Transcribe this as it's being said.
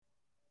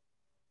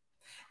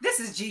This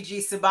is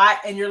Gigi Sabat,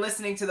 and you're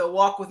listening to the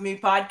Walk With Me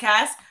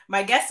podcast.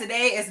 My guest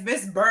today is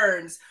Miss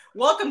Burns.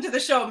 Welcome to the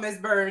show, Miss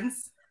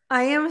Burns.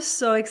 I am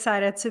so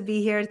excited to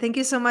be here. Thank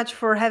you so much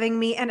for having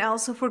me and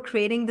also for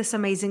creating this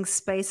amazing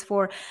space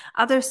for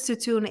others to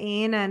tune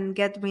in and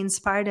get re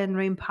inspired and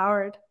re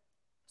empowered.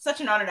 Such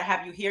an honor to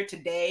have you here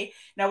today.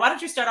 Now, why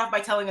don't you start off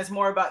by telling us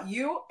more about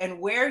you and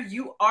where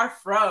you are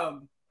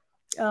from?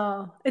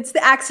 Oh, it's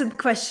the accent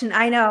question.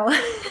 I know.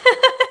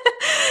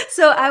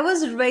 So I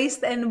was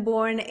raised and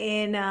born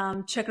in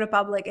Czech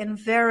Republic, in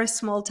very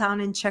small town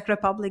in Czech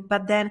Republic.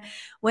 But then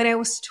when I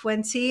was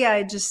 20,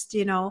 I just,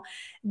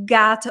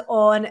 got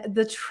on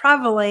the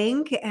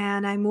traveling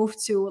and I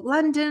moved to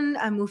London,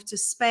 I moved to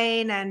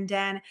Spain, and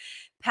then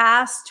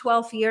past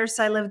 12 years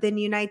I lived in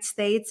the United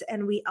States,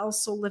 and we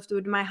also lived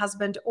with my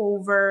husband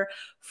over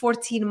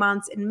 14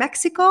 months in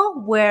Mexico,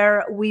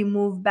 where we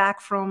moved back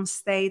from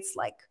States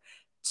like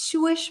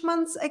 2-ish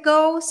months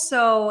ago.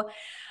 So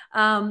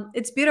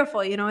it's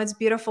beautiful, it's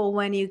beautiful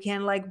when you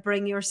can like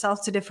bring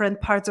yourself to different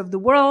parts of the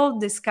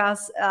world,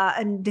 discuss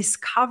and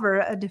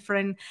discover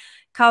different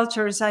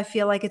cultures. I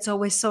feel like it's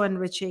always so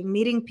enriching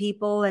meeting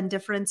people and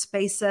different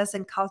spaces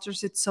and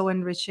cultures. It's so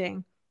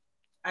enriching.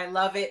 I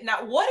love it.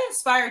 Now, what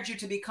inspired you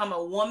to become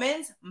a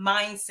woman's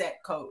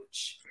mindset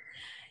coach?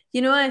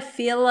 I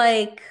feel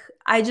like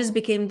I just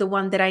became the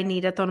one that I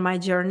needed on my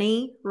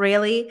journey,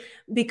 really,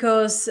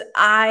 because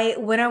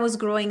when I was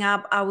growing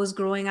up, I was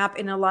growing up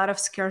in a lot of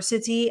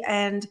scarcity,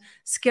 and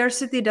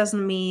scarcity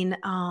doesn't mean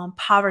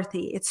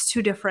poverty. It's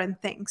two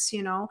different things.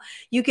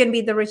 You can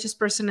be the richest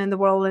person in the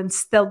world and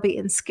still be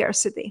in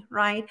scarcity,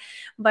 right?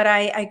 But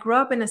I grew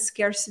up in a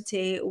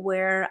scarcity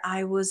where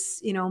I was,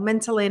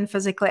 mentally and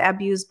physically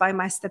abused by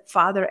my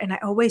stepfather, and I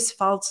always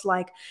felt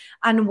like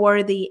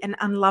unworthy and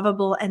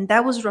unlovable, and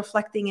that was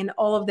reflecting in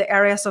all of the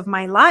areas of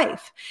my life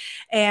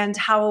and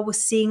how I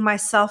was seeing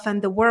myself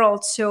and the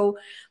world. So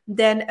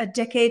then a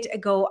decade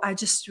ago, I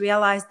just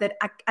realized that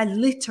I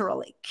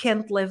literally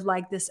can't live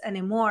like this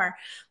anymore,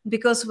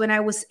 because when I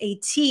was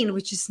 18,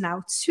 which is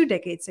now 2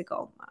 decades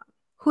ago,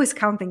 who is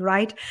counting,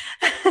 right?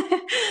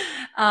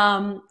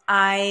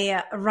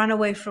 I ran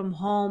away from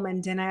home,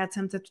 and then I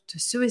attempted to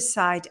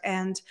suicide.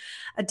 And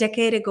a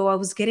decade ago, I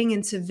was getting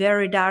into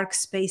very dark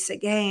space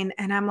again.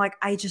 And I'm like,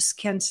 I just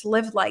can't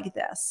live like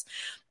this.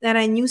 And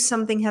I knew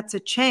something had to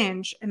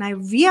change. And I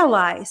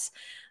realized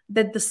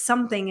that the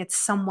something, it's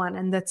someone,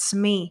 and that's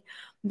me.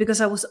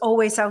 Because I was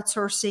always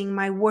outsourcing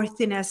my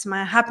worthiness,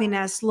 my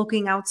happiness,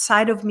 looking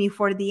outside of me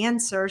for the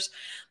answers.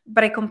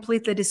 But I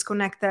completely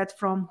disconnected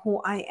from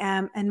who I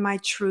am and my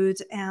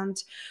truth, and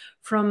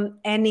from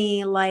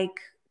any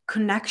like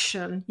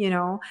connection.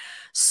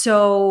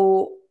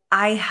 So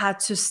I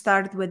had to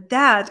start with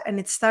that. And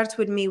it starts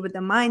with me with the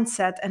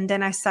mindset. And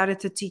then I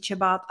started to teach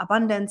about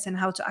abundance and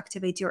how to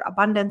activate your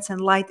abundance and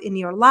light in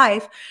your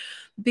life,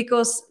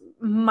 because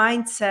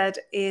mindset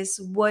is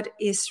what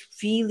is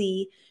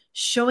really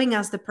showing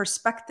us the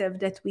perspective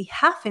that we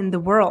have in the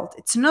world.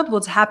 It's not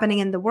what's happening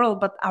in the world,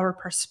 but our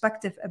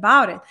perspective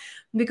about it.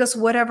 Because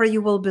whatever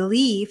you will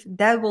believe,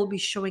 that will be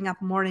showing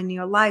up more in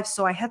your life.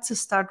 So I had to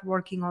start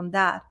working on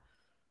that.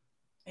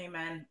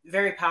 Amen.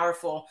 Very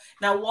powerful.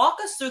 Now, walk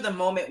us through the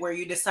moment where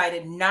you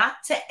decided not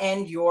to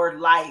end your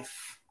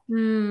life.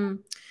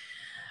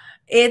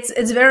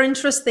 It's very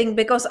interesting,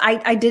 because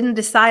I didn't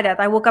decide it.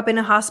 I woke up in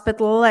a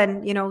hospital,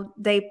 and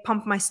they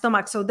pumped my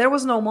stomach. So there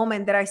was no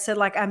moment that I said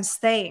like I'm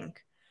staying.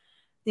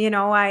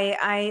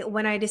 I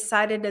when I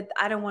decided that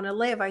I don't want to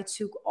live, I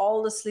took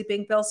all the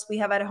sleeping pills we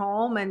have at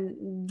home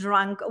and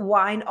drank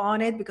wine on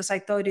it, because I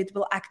thought it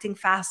will acting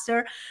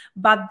faster.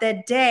 But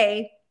that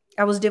day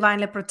I was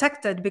divinely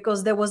protected,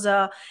 because there was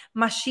a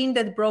machine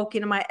that broke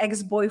in my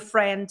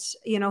ex-boyfriend.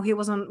 He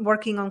was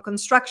working on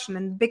construction,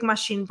 and the big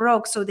machine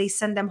broke, so they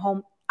sent them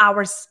home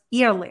hours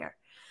earlier.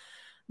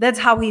 That's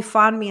how he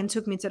found me and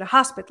took me to the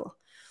hospital.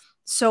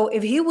 So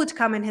if he would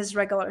come in his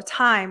regular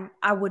time,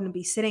 I wouldn't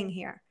be sitting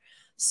here.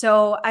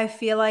 So I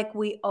feel like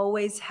we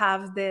always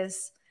have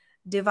this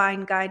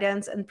divine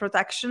guidance and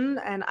protection,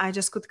 and I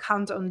just could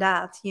count on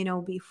that,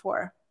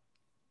 before.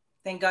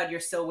 Thank God you're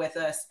still with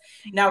us.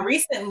 Now,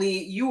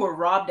 recently you were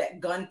robbed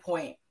at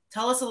gunpoint.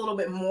 Tell us a little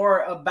bit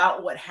more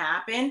about what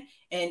happened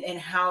and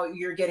how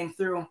you're getting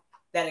through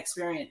that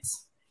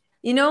experience.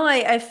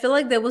 I feel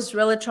like that was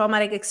really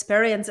traumatic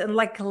experience. And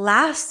like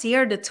last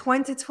year, the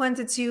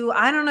 2022,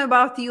 I don't know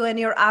about you and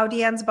your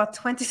audience, but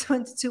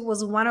 2022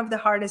 was one of the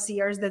hardest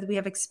years that we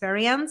have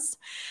experienced.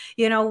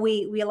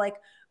 We like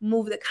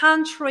moved the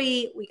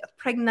country, we got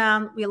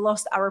pregnant, we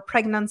lost our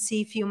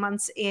pregnancy a few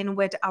months in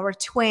with our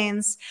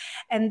twins.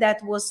 And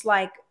that was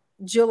like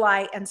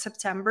July and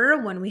September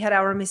when we had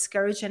our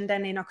miscarriage. And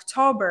then in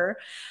October,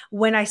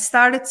 when I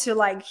started to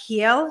like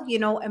heal,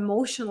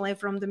 emotionally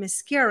from the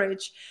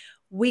miscarriage,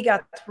 we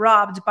got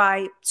robbed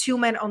by two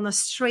men on the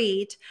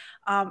street,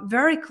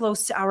 very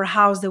close to our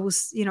house. That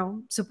was,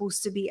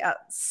 supposed to be a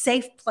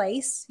safe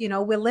place. We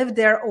lived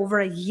there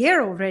over a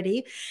year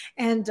already.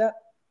 And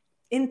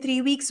in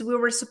 3 weeks, we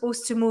were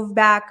supposed to move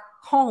back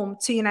home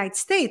to United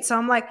States. So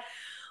I'm like,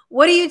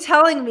 what are you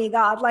telling me,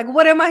 God? Like,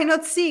 what am I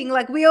not seeing?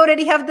 Like, we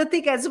already have the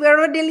tickets. We're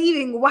already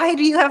leaving. Why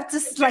do you have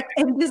to like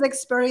end this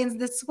experience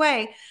this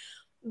way?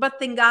 But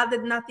thank God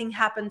that nothing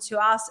happened to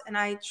us. And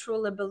I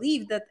truly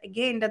believe that,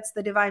 again, that's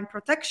the divine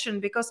protection,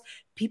 because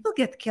people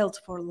get killed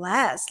for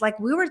less. Like,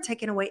 we were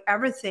taking away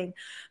everything,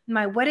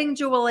 my wedding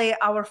jewelry,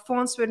 our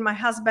phones with my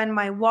husband,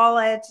 my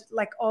wallet,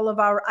 like all of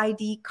our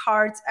ID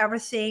cards,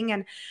 everything.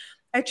 And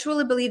I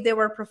truly believe they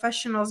were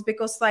professionals,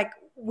 because like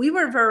we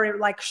were very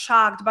like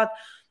shocked, but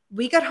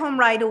we got home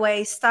right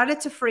away,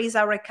 started to freeze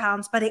our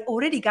accounts, but they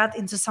already got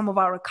into some of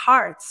our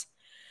cards.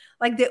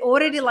 Like they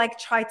already like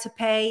tried to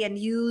pay and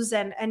use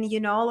and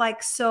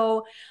like,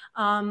 so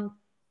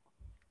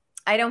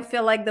I don't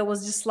feel like there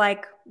was just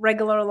like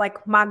regular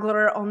like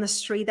smuggler on the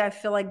street. I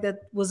feel like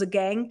that was a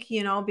gang,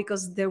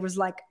 because there was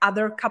like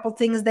other couple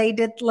things they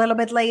did a little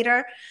bit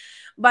later.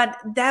 But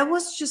that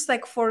was just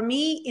like, for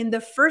me, in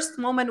the first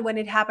moment when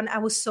it happened, I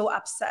was so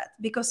upset,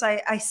 because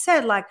I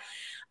said, like,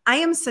 I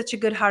am such a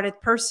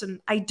good-hearted person.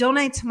 I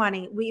donate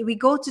money. We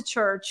go to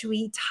church.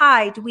 We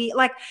tithe.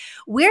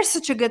 We're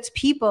such a good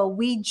people.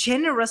 We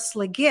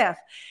generously give.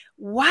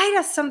 Why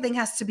does something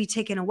has to be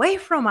taken away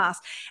from us?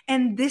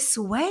 And this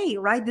way,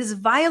 right? This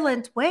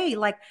violent way,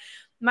 like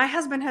my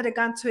husband had a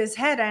gun to his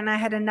head and I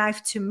had a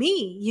knife to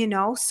me,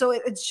 So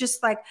it's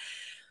just like,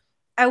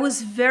 I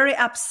was very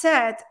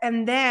upset.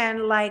 And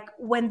then like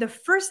when the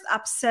first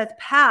upset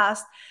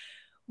passed,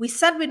 we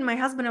sat with my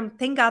husband and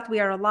thank God we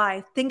are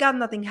alive. Thank God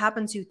nothing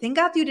happened to you. Thank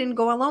God you didn't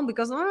go alone,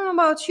 because I don't know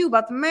about you,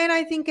 but men,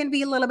 I think, can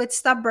be a little bit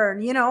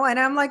stubborn, And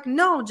I'm like,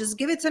 no, just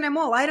give it to them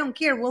all. I don't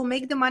care. We'll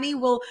make the money.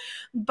 We'll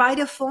buy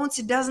the phones.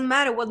 It doesn't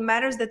matter. What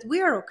matters is that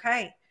we are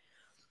okay.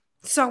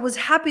 So I was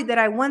happy that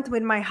I went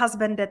with my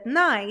husband that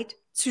night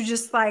to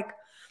just like,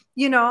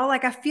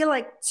 like I feel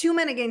like two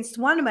men against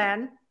one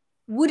man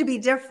would be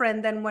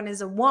different than when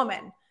is a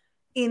woman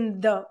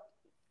in the,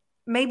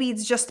 maybe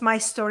it's just my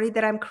story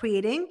that I'm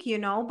creating,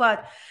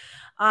 but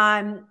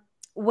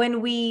when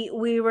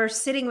we were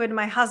sitting with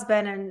my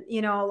husband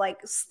and, like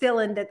still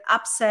in that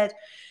upset,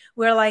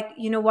 we're like,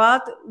 you know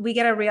what? We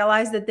got to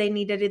realize that they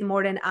needed it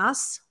more than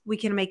us. We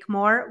can make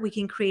more. We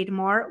can create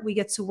more. We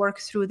get to work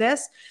through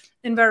this.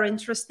 And very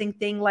interesting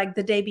thing, like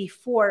the day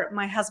before,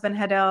 my husband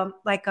had a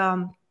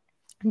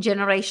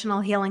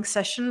generational healing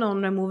session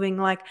on removing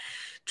like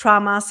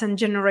traumas and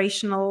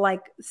generational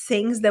like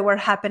things that were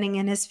happening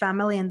in his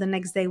family. And the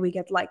next day we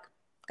get like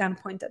gun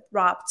pointed,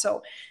 robbed.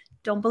 So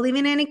don't believe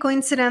in any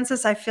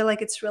coincidences. I feel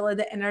like it's really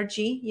the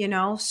energy,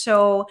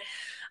 So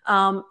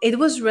it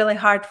was really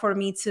hard for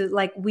me to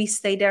like, we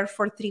stayed there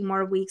for 3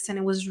 more weeks, and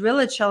it was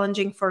really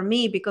challenging for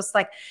me because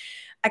like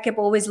I kept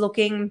always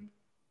looking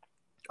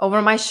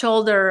over my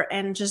shoulder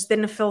and just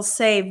didn't feel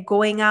safe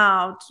going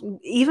out,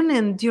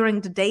 even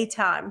during the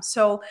daytime.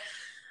 So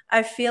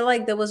I feel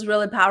like that was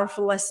really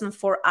powerful lesson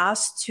for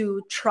us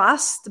to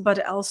trust,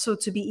 but also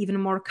to be even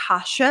more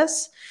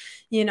cautious,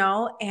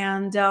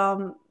 and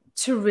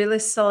to really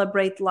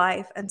celebrate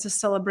life and to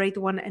celebrate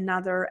one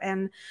another,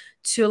 and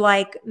to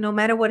like, no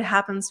matter what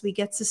happens, we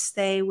get to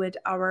stay with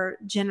our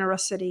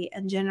generosity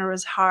and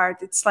generous heart.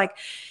 It's like,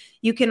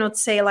 you cannot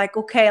say like,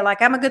 okay,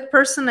 like I'm a good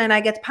person and I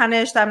get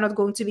punished, I'm not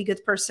going to be a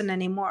good person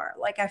anymore.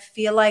 Like, I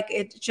feel like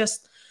it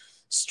just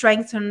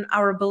strengthen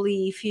our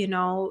belief,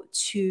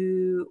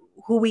 to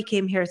who we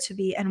came here to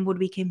be and what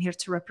we came here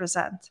to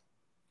represent.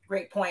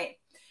 Great point.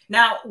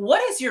 Now,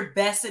 what is your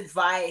best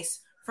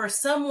advice for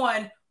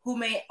someone who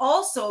may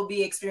also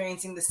be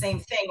experiencing the same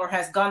thing or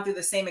has gone through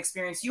the same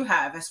experience you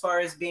have as far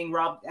as being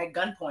robbed at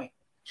gunpoint?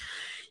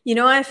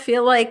 I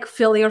feel like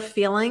feel your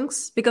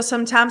feelings, because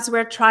sometimes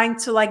we're trying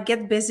to like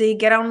get busy,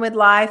 get on with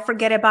life,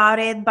 forget about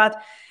it.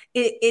 But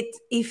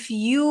if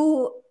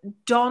you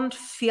don't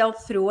feel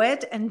through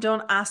it and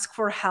don't ask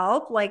for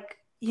help, like,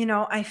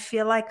 I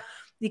feel like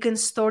you can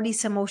store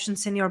these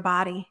emotions in your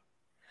body.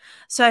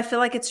 So I feel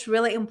like it's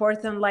really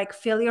important, like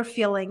feel your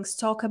feelings,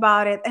 talk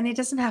about it. And it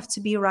doesn't have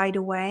to be right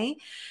away,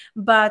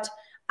 but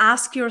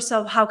ask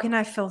yourself, how can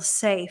I feel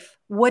safe?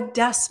 What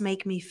does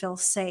make me feel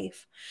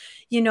safe?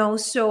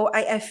 So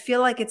I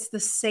feel like it's the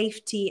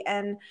safety,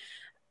 and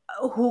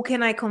who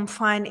can I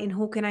confide in?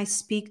 Who can I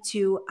speak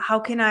to? How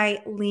can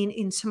I lean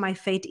into my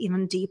faith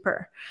even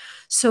deeper?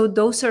 So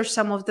those are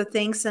some of the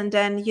things. And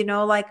then,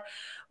 like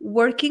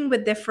working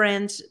with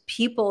different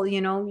people,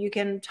 you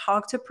can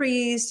talk to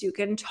priests, you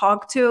can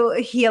talk to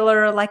a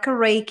healer, like a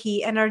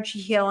Reiki, energy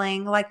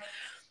healing, like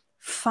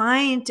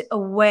find a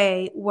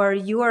way where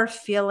you are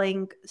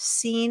feeling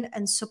seen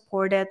and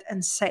supported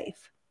and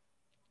safe.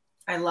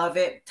 I love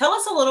it. Tell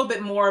us a little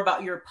bit more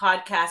about your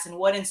podcast and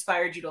what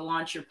inspired you to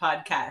launch your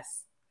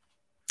podcast.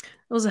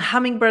 It was a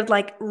hummingbird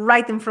like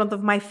right in front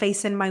of my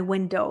face in my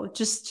window.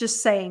 Just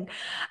saying.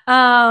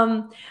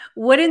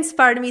 What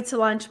inspired me to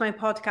launch my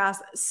podcast?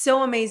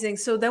 So amazing.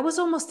 So that was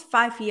almost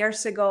 5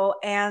 years ago.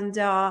 And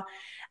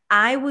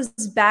I was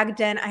back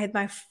then, I had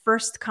my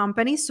first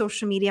company,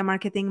 Social Media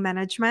Marketing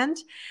Management.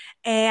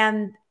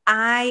 And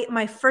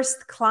my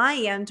first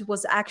client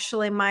was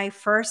actually my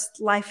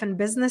first life and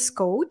business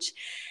coach.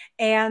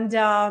 And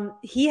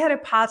he had a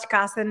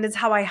podcast, and that's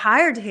how I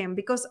hired him,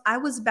 because I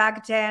was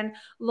back then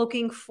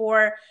looking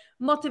for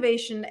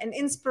motivation and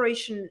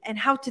inspiration and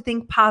how to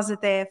think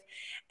positive.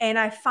 And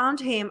I found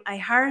him, I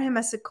hired him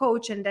as a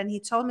coach. And then he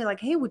told me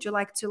like, hey, would you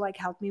like to like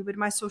help me with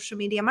my social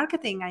media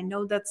marketing? I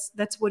know that's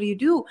what you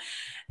do.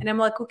 And I'm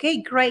like,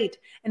 okay, great.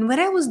 And when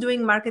I was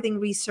doing marketing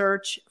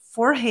research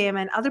for him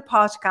and other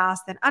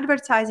podcasts and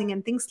advertising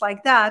and things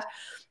like that,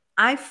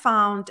 I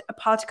found a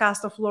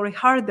podcast of Lori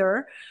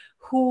Harder,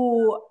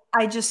 who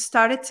I just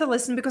started to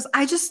listen because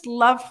I just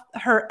love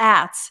her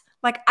ads.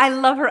 Like, I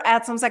love her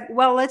ads. I was like,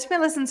 well, let me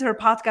listen to her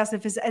podcast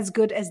if it's as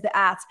good as the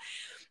ads.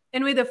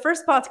 And with the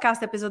first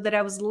podcast episode that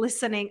I was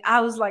listening,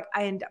 I was like,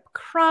 I ended up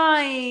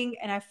crying,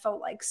 and I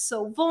felt like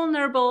so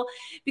vulnerable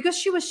because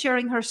she was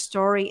sharing her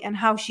story and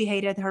how she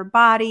hated her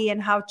body and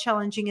how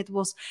challenging it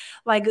was,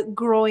 like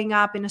growing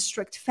up in a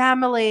strict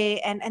family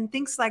and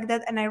things like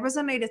that. And I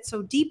resonated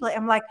so deeply.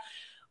 I'm like,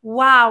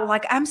 wow,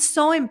 like I'm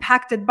so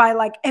impacted by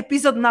like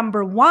episode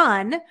number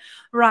 1,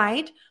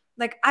 right?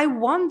 Like I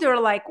wonder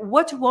like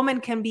what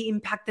woman can be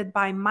impacted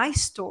by my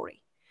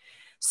story.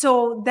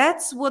 So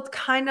that's what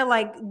kind of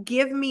like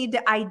gave me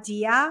the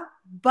idea.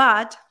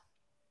 But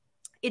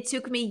it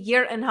took me a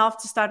year and a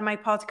half to start my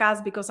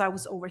podcast because I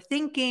was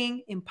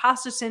overthinking,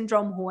 imposter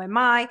syndrome. Who am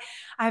I?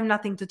 I have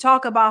nothing to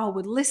talk about. Who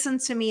would listen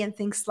to me and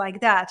things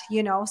like that,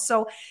 you know?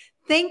 So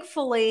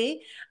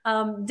thankfully,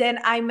 then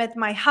I met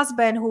my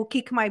husband who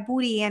kicked my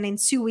booty. And in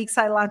 2 weeks,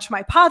 I launched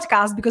my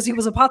podcast because he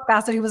was a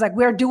podcaster. He was like,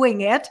 we're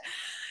doing it.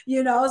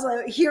 You know,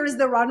 so here's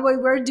the runway,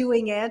 we're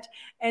doing it.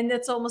 And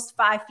it's almost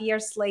 5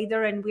 years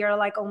later, and we are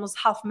like almost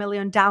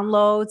 500,000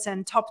 downloads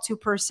and top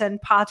 2%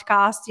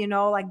 podcast, you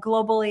know, like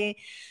globally.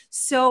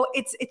 So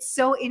it's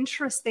so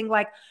interesting.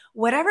 Like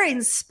whatever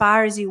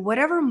inspires you,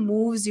 whatever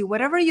moves you,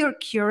 whatever you're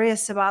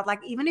curious about, like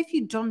even if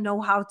you don't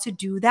know how to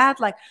do that,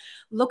 like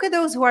look at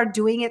those who are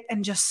doing it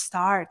and just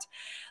start.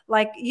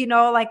 Like, you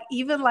know, like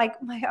even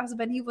like my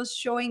husband, he was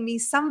showing me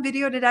some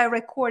video that I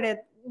recorded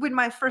with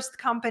my first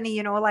company,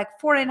 you know, like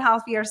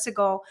 4.5 years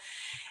ago.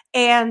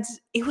 And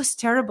it was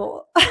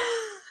terrible.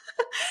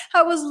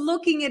 I was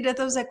looking at it.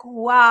 I was like,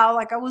 wow,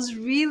 like I was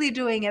really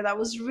doing it. I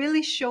was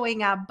really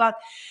showing up, but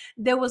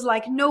there was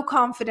like no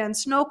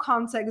confidence, no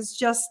context,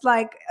 just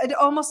like it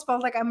almost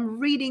felt like I'm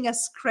reading a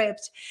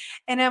script.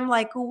 And I'm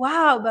like,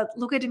 wow, but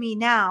look at me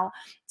now.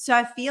 So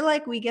I feel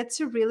like we get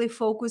to really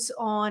focus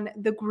on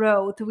the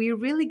growth. We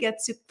really get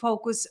to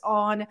focus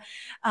on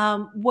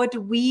what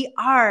we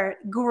are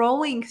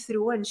growing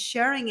through and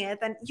sharing it.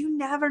 And you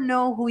never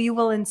know who you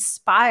will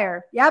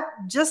inspire. Yep,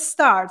 just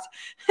start.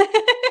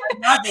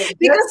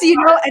 Because you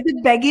know, at the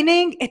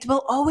beginning, it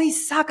will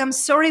always suck. I'm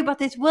sorry,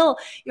 but it will.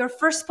 Your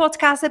first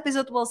podcast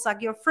episode will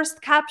suck. Your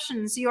first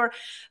captions, your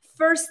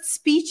first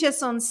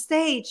speeches on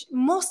stage,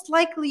 most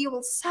likely you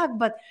will suck,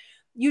 but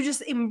you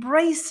just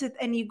embrace it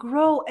and you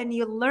grow and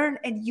you learn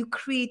and you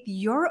create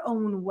your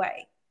own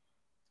way.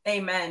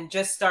 Amen.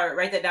 Just start.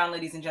 Write that down,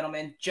 ladies and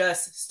gentlemen.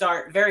 Just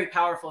start. Very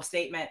powerful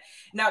statement.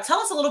 Now, tell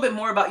us a little bit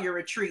more about your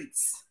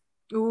retreats.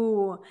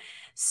 Ooh,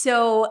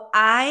 so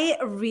I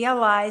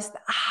realized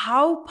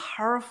how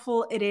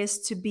powerful it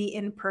is to be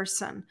in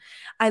person.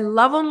 I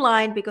love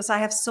online because I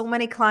have so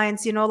many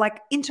clients, you know,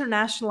 like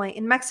internationally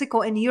in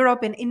Mexico, in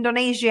Europe, in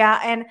Indonesia,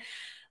 and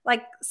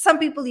like some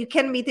people you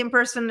can meet in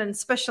person, and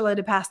especially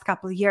the past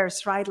couple of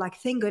years, right? Like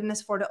thank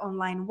goodness for the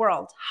online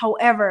world.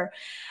 However,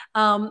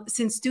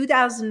 since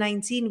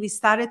 2019, we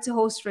started to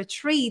host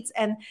retreats.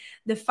 And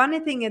the funny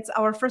thing is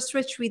our first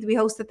retreat we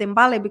hosted in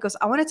Bali because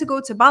I wanted to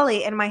go to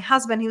Bali. And my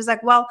husband, he was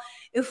like, well,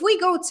 if we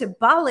go to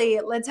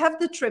Bali, let's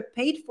have the trip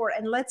paid for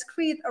and let's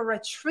create a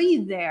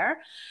retreat there.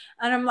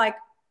 And I'm like,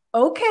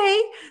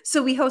 okay.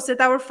 So we hosted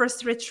our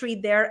first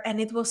retreat there,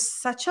 and it was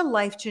such a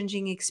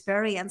life-changing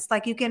experience.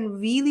 Like you can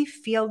really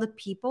feel the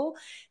people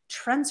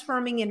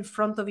transforming in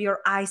front of your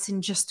eyes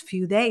in just a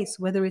few days,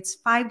 whether it's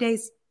 5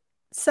 days,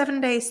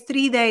 7 days,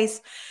 3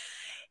 days.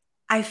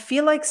 I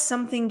feel like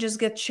something just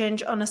gets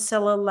changed on a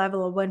cellular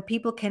level when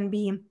people can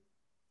be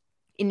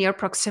in your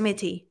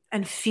proximity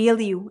and feel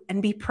you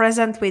and be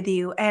present with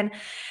you, and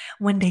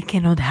when they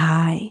cannot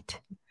hide.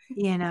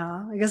 You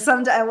know, because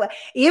sometimes,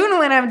 even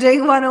when I'm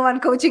doing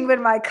one-on-one coaching with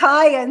my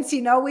clients,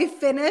 you know, we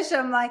finish,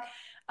 I'm like,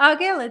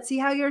 okay, let's see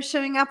how you're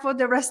showing up for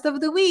the rest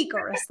of the week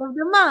or rest of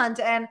the month.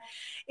 And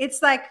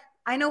it's like,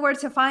 I know where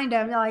to find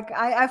them. Like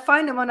I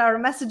find them on our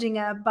messaging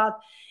app. But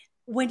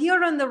when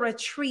you're on the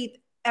retreat,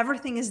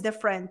 everything is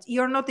different.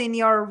 You're not in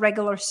your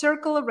regular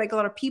circle,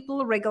 regular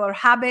people, regular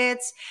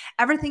habits.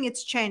 Everything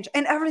is changed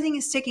and everything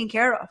is taken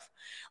care of.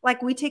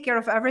 Like we take care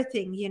of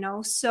everything, you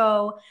know.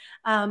 So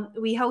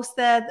we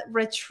hosted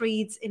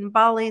retreats in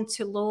Bali, in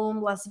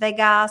Tulum, Las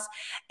Vegas.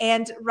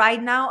 And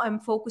right now I'm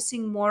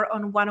focusing more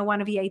on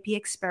one-on-one VIP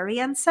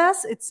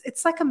experiences.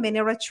 It's like a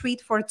mini retreat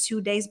for 2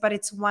 days, but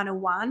it's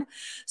one-on-one.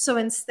 So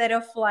instead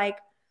of like,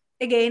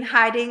 again,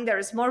 hiding,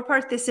 there's more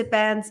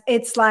participants.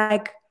 It's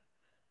like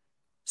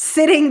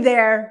sitting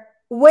there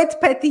with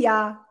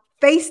Petya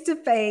face to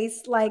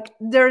face, like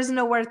there's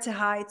nowhere to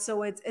hide.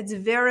 So it's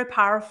very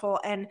powerful.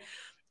 And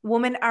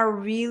women are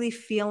really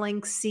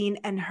feeling seen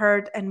and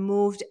heard and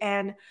moved,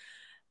 and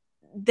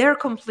their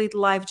complete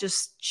life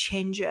just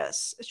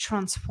changes,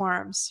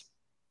 transforms.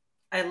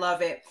 I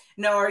love it.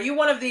 Now, are you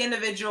one of the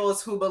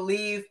individuals who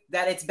believe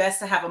that it's best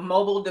to have a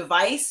mobile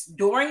device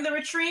during the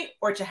retreat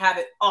or to have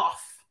it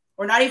off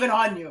or not even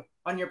on you,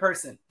 on your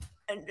person?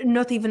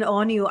 Not even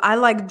on you. I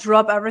like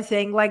drop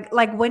everything. Like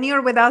when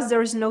you're with us,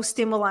 there is no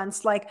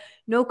stimulants, like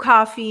no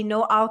coffee,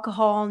 no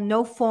alcohol,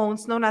 no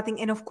phones, no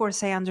nothing. And of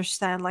course I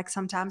understand, like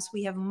sometimes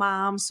we have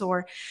moms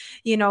or,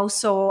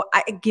 so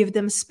I give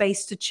them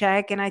space to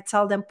check, and I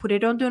tell them, put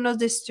it on do not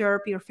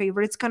disturb. Your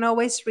favorites can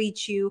always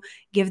reach you.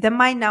 Give them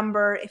my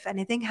number if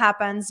anything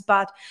happens.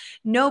 But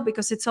no,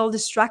 because it's all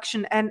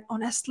distraction. And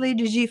honestly,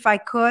 Gigi, if I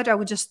could, I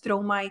would just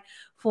throw my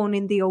phone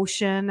in the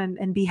ocean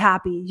and be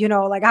happy.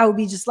 Like I would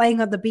be just laying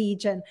on the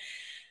beach, and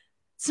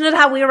it's not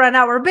how we run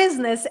our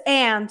business.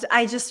 And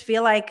I just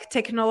feel like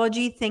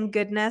technology, thank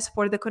goodness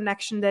for the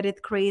connection that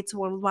it creates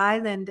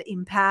worldwide and the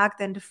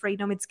impact and the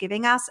freedom it's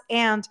giving us.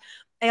 And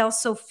I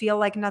also feel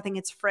like nothing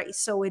is free.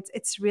 So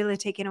it's really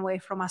taken away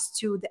from us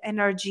too, the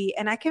energy.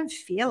 And I can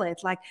feel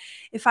it. Like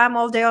if I'm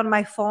all day on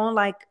my phone,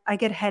 like I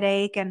get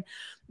headache. And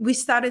we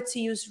started to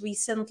use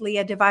recently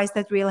a device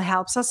that really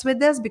helps us with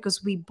this,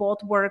 because we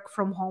both work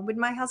from home with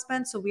my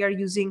husband. So we are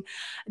using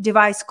a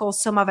device called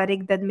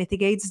Somavedic that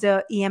mitigates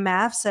the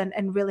EMFs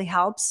and really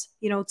helps,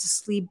 to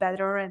sleep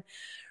better and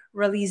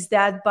release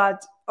that.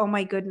 But oh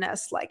my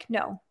goodness, like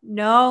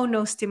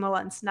no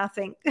stimulants,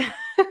 nothing.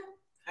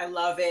 I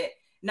love it.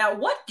 Now,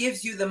 what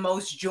gives you the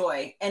most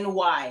joy and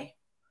why?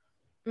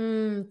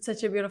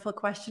 Such a beautiful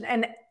question.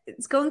 And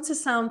it's going to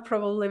sound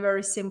probably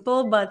very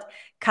simple, but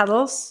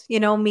cuddles,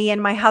 me and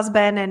my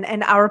husband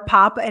and our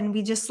pup. And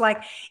we just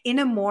like in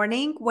the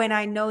morning when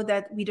I know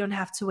that we don't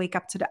have to wake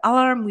up to the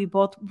alarm, we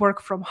both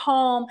work from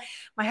home.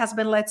 My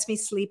husband lets me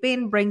sleep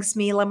in, brings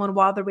me lemon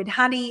water with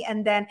honey.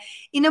 And then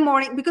in the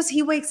morning, because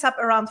he wakes up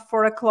around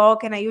 4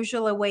 o'clock, and I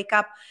usually wake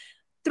up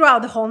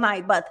throughout the whole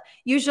night, but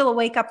usually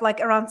wake up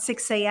like around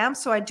 6 a.m.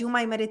 So I do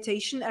my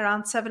meditation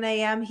around 7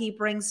 a.m. He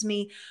brings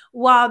me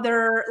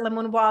water,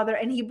 lemon water,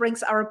 and he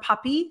brings our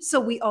puppy. So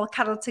we all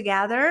cuddle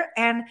together.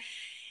 And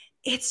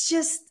it's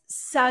just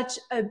such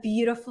a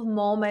beautiful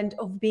moment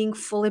of being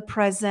fully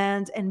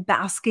present and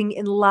basking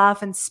in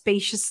love and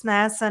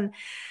spaciousness. And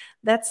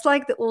that's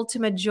like the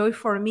ultimate joy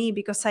for me,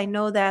 because I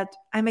know that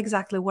I'm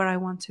exactly where I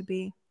want to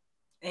be.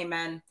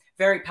 Amen.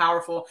 Very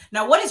powerful.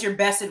 Now, what is your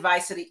best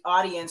advice to the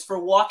audience for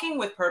walking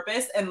with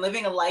purpose and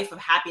living a life of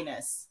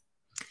happiness?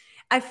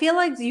 I feel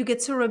like you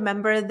get to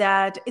remember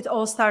that it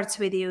all starts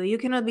with you. You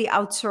cannot be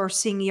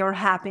outsourcing your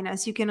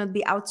happiness. You cannot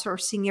be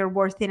outsourcing your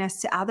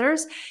worthiness to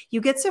others.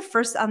 You get to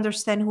first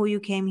understand who you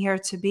came here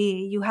to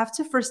be. You have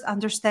to first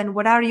understand,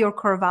 what are your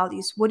core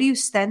values? What do you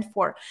stand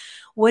for?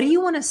 What do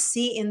you want to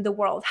see in the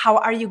world? How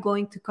are you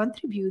going to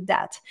contribute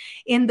that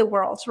in the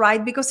world,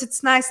 right? Because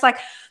it's nice, like,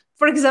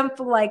 for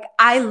example, like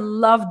I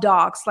love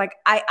dogs. Like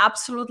I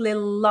absolutely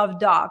love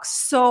dogs.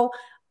 So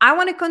I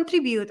want to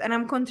contribute, and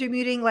I'm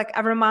contributing like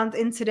every month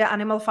into the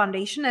Animal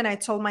Foundation. And I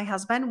told my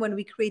husband, when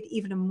we create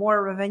even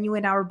more revenue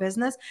in our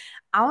business,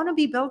 I want to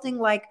be building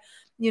like,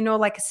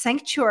 like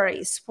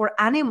sanctuaries for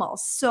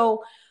animals.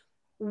 So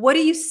what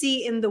do you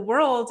see in the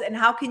world, and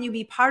how can you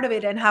be part of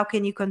it, and how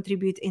can you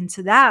contribute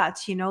into that?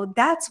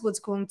 That's what's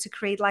going to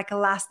create like a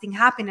lasting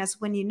happiness,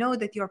 when you know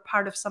that you're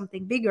part of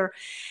something bigger.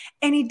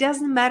 And it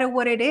doesn't matter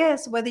what it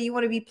is, whether you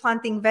want to be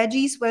planting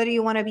veggies, whether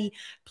you want to be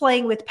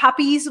playing with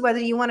puppies, whether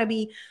you want to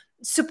be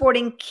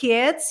supporting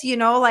kids.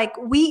 Like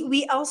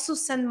we also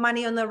send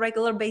money on a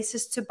regular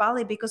basis to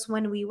Bali, because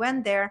when we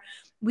went there,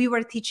 we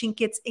were teaching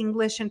kids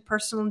English and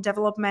personal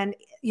development,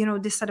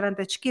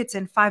 disadvantaged kids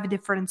in 5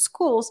 different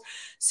schools.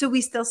 So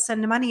we still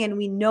send money, and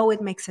we know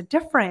it makes a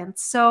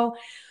difference. So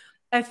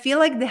I feel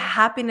like the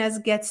happiness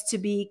gets to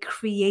be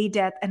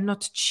created and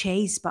not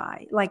chased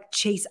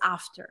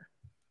after.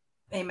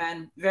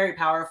 Amen. Very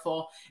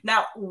powerful.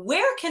 Now,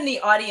 where can the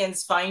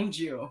audience find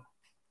you?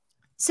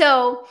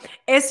 So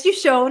as you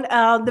shown,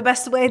 the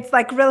best way, it's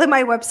like really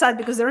my website,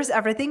 because there is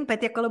everything,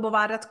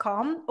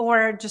 petyakolibova.com,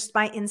 or just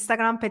my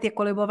Instagram, Petya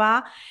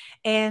Kolibova,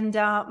 and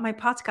my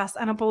podcast,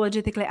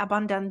 Unapologetically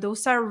Abundant.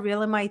 Those are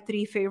really my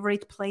 3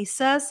 favorite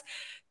places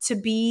to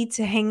be,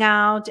 to hang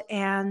out,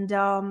 and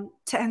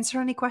to answer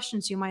any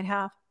questions you might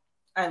have.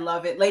 I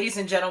love it. Ladies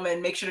and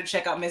gentlemen, make sure to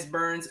check out Ms.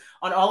 Burns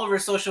on all of her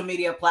social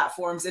media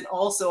platforms, and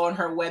also on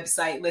her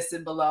website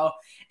listed below.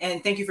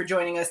 And thank you for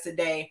joining us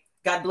today.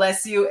 God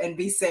bless you, and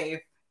be safe.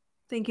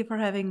 Thank you for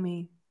having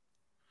me.